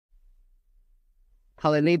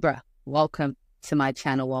Hello Libra, welcome to my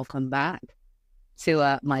channel. Welcome back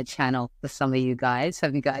to my channel for some of you guys.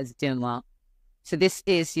 Hope you guys are doing well. So this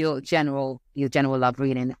is your general love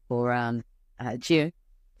reading for June.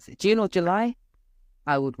 Is it June or July?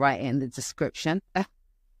 I would write it in the description. We're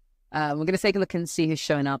going to take a look and see who's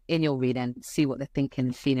showing up in your reading, see what they're thinking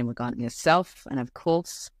and feeling regarding yourself, and of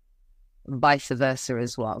course, vice versa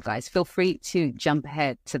as well, guys. Feel free to jump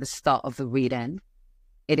ahead to the start of the reading.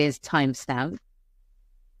 It is timestamped.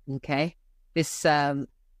 Okay, this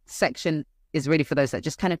section is really for those that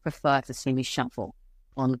just kind of prefer to see me shuffle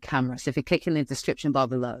on camera. So if you click in the description bar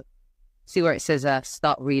below, see where it says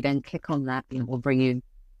start reading, click on that and it will bring you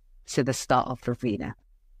to the start of the reading.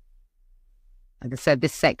 Like I said,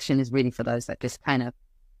 this section is really for those that just kind of,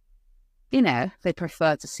 they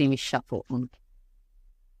prefer to see me shuffle on.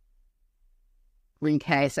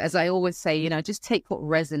 Okay, so as I always say, just take what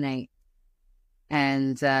resonates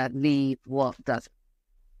and leave what doesn't.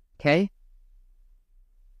 Okay.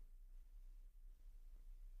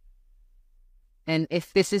 And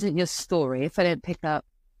if this isn't your story, if I don't pick up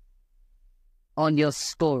on your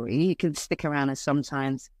story, you can stick around, and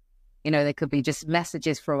sometimes, there could be just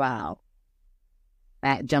messages throughout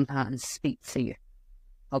that jump out and speak to you.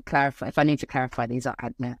 I'll clarify. If I need to clarify these, I'll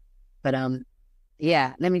add more. But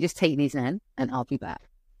yeah, let me just take these in and I'll be back.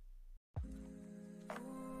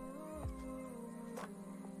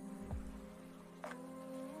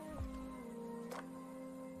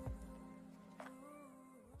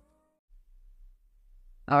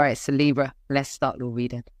 All right, so Libra, let's start the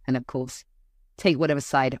reading. And of course, take whatever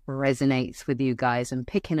side resonates with you guys, and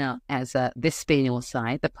picking up as this being your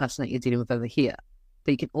side, the person that you're dealing with over here.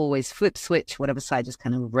 But you can always flip switch whatever side just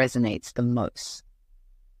kind of resonates the most.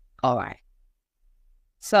 All right.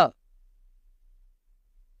 So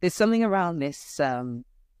there's something around this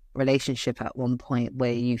relationship at one point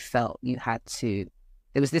where you felt you had to,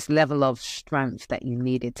 there was this level of strength that you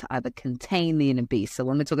needed to either contain the inner beast. So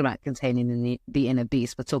when we're talking about containing the inner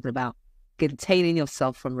beast, we're talking about containing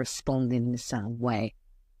yourself from responding in a certain way.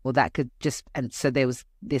 Well, that could just, and so there was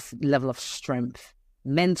this level of strength,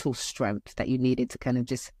 mental strength that you needed to kind of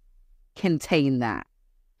just contain that.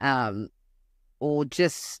 Or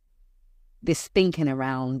just this thinking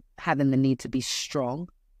around having the need to be strong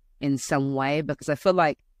in some way, because I feel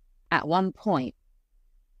like at one point,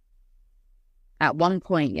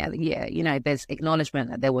 there's acknowledgement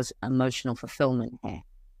that there was emotional fulfillment here.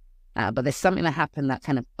 But there's something that happened that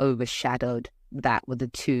kind of overshadowed that with the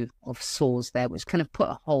Two of Swords there, which kind of put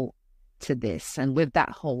a halt to this. And with that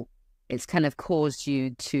halt, it's kind of caused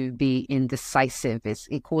you to be indecisive.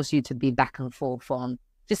 It caused you to be back and forth on,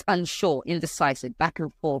 just unsure, indecisive, back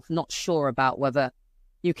and forth, not sure about whether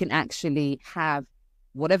you can actually have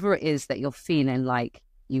whatever it is that you're feeling like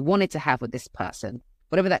you wanted to have with this person.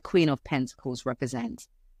 Whatever that Queen of Pentacles represents.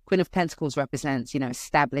 Queen of Pentacles represents,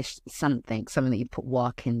 established something that you put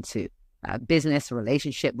work into, business,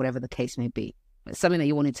 relationship, whatever the case may be. But something that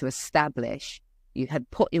you wanted to establish, you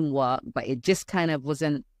had put in work, but it just kind of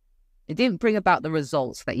wasn't, it didn't bring about the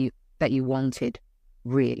results that you wanted,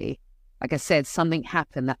 really. Like I said, something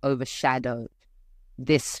happened that overshadowed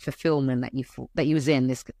this fulfillment that you was in,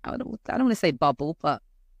 this, I don't want to say bubble, but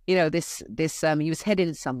you was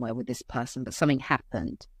heading somewhere with this person, but something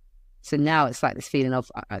happened. So now it's like this feeling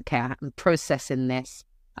of, okay, I'm processing this.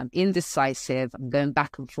 I'm indecisive. I'm going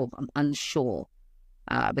back and forth. I'm unsure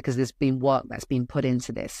because there's been work that's been put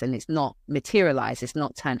into this, and it's not materialized. It's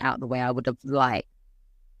not turned out the way I would have liked.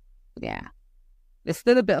 Yeah. There's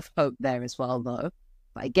still a bit of hope there as well, though.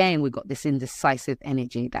 But again, we've got this indecisive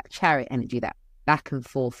energy, that Chariot energy, that back and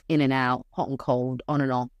forth, in and out, hot and cold, on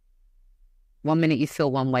and off. 1 minute you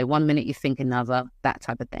feel one way, 1 minute you think another, that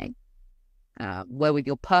type of thing. Where with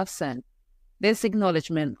your person, there's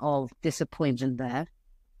acknowledgement of disappointment there.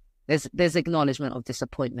 There's acknowledgement of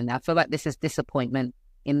disappointment. I feel like this is disappointment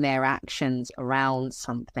in their actions around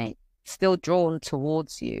something, still drawn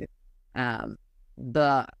towards you.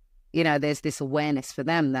 But, there's this awareness for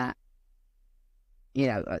them that,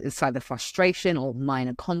 it's either frustration or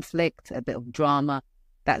minor conflict, a bit of drama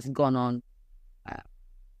that's gone on.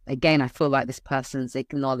 Again, I feel like this person's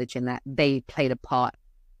acknowledging that they played a part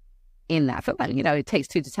in that. I feel like, it takes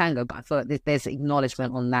two to tango, but I feel like there's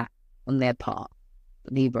acknowledgement on that, on their part.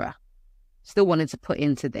 Libra, still wanted to put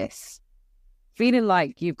into this. Feeling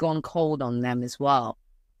like you've gone cold on them as well.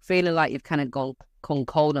 Feeling like you've kind of gone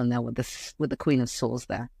cold on them with the Queen of Swords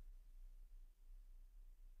there.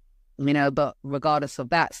 But regardless of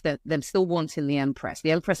that, them still wanting the Empress.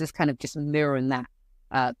 The Empress is kind of just mirroring that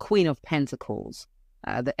Queen of Pentacles.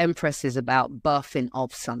 The Empress is about birthing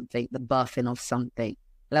of something, the birthing of something.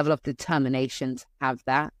 Level of determination to have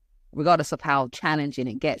that. regardless of how challenging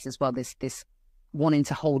it gets as well, this wanting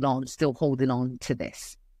to hold on, still holding on to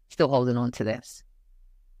this.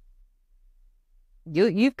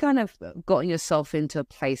 You've kind of gotten yourself into a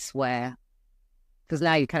place where, because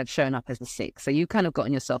now you're kind of showing up as the 6, so you've kind of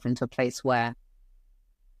gotten yourself into a place where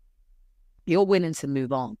you're willing to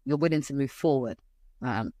move on. You're willing to move forward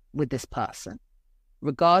with this person,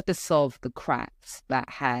 regardless of the cracks that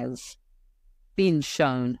has been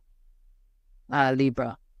shown,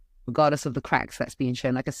 Libra, regardless of the cracks that's being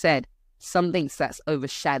shown. Like I said, something that's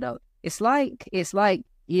overshadowed. It's like,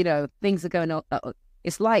 you know, things are going on.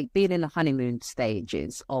 It's like being in the honeymoon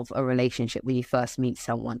stages of a relationship when you first meet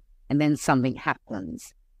someone, and then something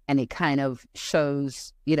happens and it kind of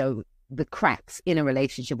shows, you know, the cracks in a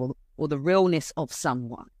relationship, or the realness of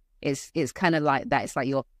someone. It's kind of like that. It's like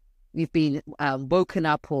you've been woken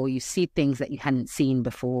up, or you see things that you hadn't seen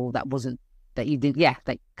before, that you did. Yeah,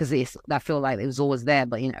 because I feel like it was always there,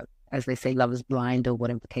 but you know, as they say, love is blind, or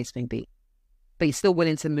whatever the case may be. But you're still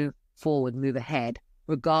willing to move forward, move ahead,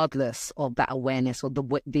 regardless of that awareness, or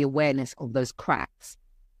the awareness of those cracks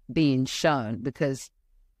being shown, because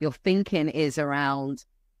your thinking is around,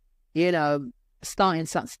 you know,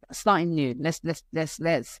 starting new.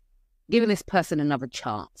 Let's giving this person another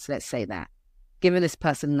chance. Let's say that, giving this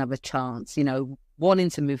person another chance. You know, wanting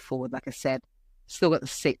to move forward. Like I said, still got the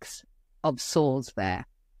 6 of Swords there.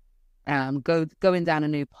 Going down a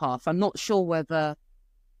new path. I'm not sure whether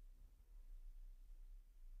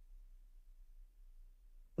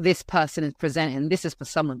this person is presenting, this is for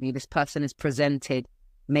some of you, this person is presented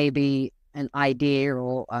maybe an idea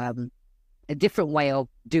or a different way of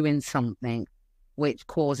doing something, which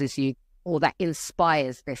causes you, or that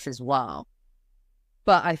inspires this as well.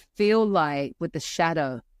 But I feel like with the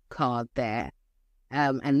Shadow card there,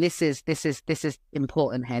 and this is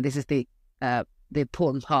important here. This is the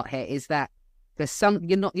important part here, is that there's some,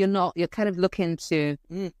 you're kind of looking to,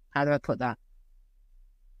 how do I put that?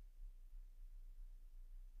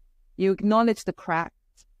 You acknowledge the cracks,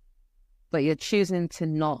 but you're choosing to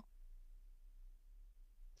not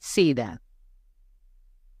see them.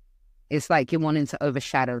 It's like you're wanting to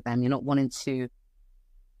overshadow them. You're not wanting to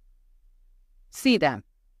see them.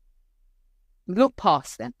 Look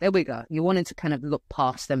past them. There we go. You're wanting to kind of look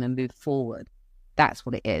past them and move forward. That's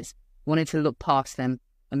what it is. Wanting to look past them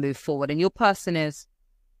and move forward. And your person is,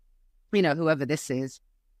 you know, whoever this is,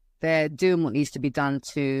 they're doing what needs to be done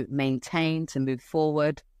to maintain, to move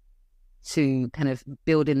forward, to kind of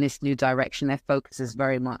build in this new direction. Their focus is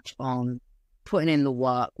very much on putting in the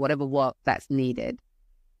work, whatever work that's needed,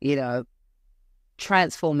 you know,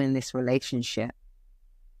 transforming this relationship,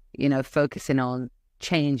 you know, focusing on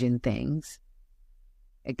changing things,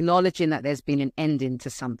 acknowledging that there's been an ending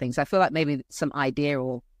to some things. I feel like maybe some idea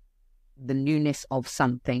or the newness of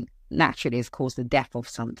something naturally has caused the death of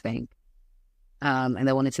something. And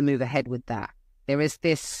they wanted to move ahead with that. There is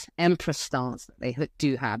this Empress stance that they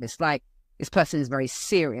do have. It's like this person is very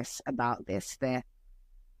serious about this. They're,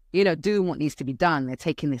 you know, doing what needs to be done. They're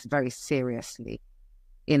taking this very seriously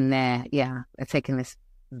they're taking this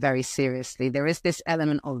very seriously. There is this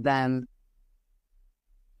element of them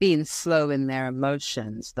being slow in their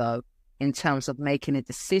emotions, though, in terms of making a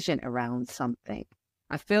decision around something.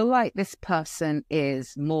 I feel like this person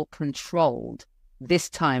is more controlled this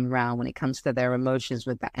time round when it comes to their emotions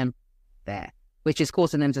with that Empress there, which is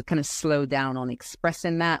causing them to kind of slow down on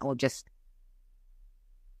expressing that, or just,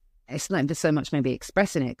 it's not just so much maybe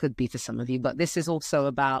expressing it, could be for some of you, but this is also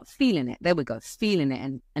about feeling it. There we go, feeling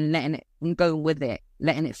it and letting it, and going with it,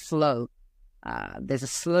 letting it flow. There's a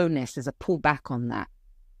slowness, there's a pull back on that.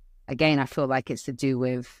 Again, I feel like it's to do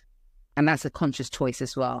with, and that's a conscious choice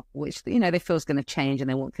as well, which, you know, they feel is going to change and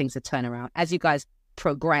they want things to turn around. As you guys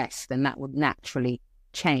progress, then that would naturally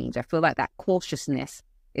change. I feel like that cautiousness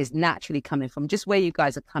is naturally coming from just where you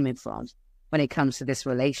guys are coming from when it comes to this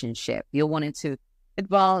relationship. You're wanting to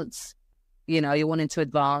advance, you know, you're wanting to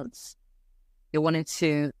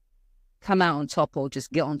come out on top, or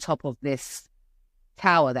just get on top of this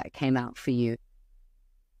tower that came out for you,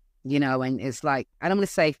 you know. And it's like, I don't want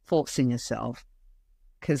to say forcing yourself,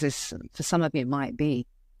 because it's, for some of you, it might be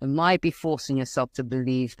forcing yourself to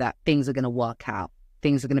believe that things are going to work out,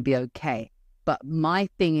 things are going to be okay. But my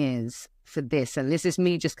thing is, for this, and this is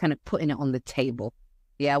me just kind of putting it on the table,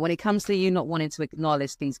 yeah, when it comes to you not wanting to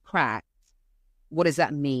acknowledge these cracks, what does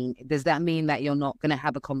that mean? Does that mean that you're not going to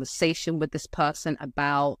have a conversation with this person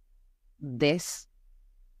about this?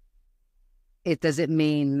 Does it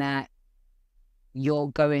mean that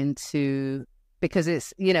you're going to, because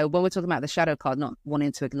it's, you know, when we're talking about the Shadow card, not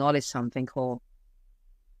wanting to acknowledge something or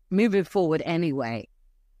moving forward anyway,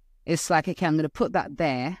 it's like, okay, I'm going to put that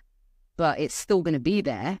there, but it's still going to be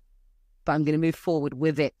there. but I'm going to move forward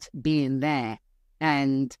with it being there.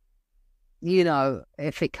 And, you know,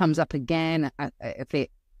 if it comes up again,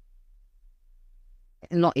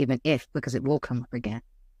 not even if, because it will come up again,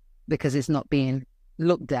 because it's not being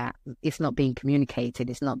looked at, it's not being communicated,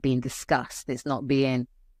 it's not being discussed, it's not being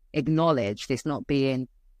acknowledged, it's not being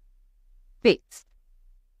fixed,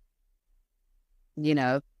 you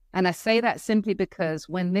know. And I say that simply because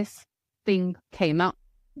when this thing came up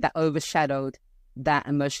that overshadowed that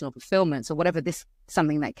emotional fulfillment, so whatever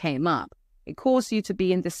something that came up, it caused you to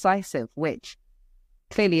be indecisive, which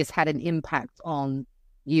clearly has had an impact on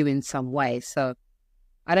you in some way. So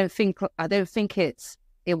I don't think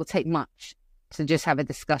it will take much to just have a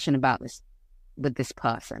discussion about this with this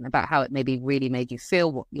person, about how it maybe really made you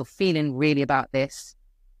feel, what you're feeling really about this.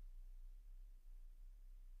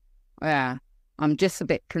 Yeah, I'm just a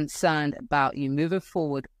bit concerned about you moving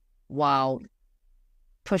forward while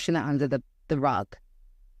pushing it under the rug,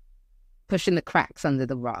 pushing the cracks under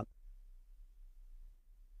the rug.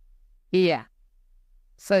 Yeah.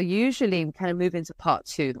 So usually we kind of move into part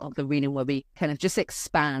 2 of the reading, where we kind of just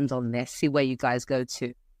expand on this, see where you guys go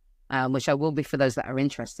to, which I will be for those that are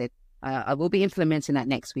interested. I will be implementing that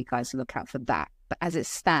next week, guys, so look out for that. But as it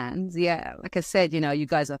stands, yeah, like I said, you know, you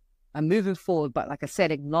guys are moving forward, but like I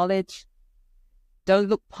said, acknowledge, don't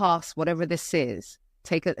look past whatever this is.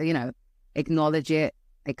 Take it, you know, acknowledge it,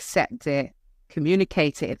 accept it,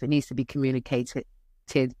 communicate it if it needs to be communicated,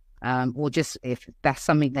 or just if that's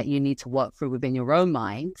something that you need to work through within your own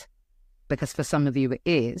mind, because for some of you it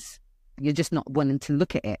is, you're just not wanting to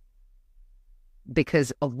look at it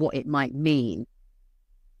because of what it might mean.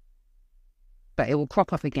 But it will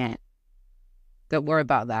crop up again. Don't worry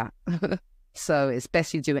about that. So it's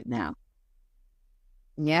best you do it now.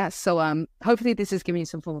 Yeah, so hopefully this is giving you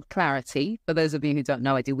some form of clarity. For those of you who don't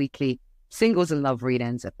know, I do weekly singles and love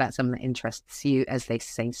readings. If that's something that interests you, as they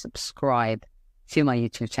say, subscribe to my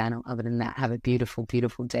YouTube channel. Other than that, have a beautiful,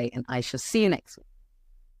 beautiful day, and I shall see you next week.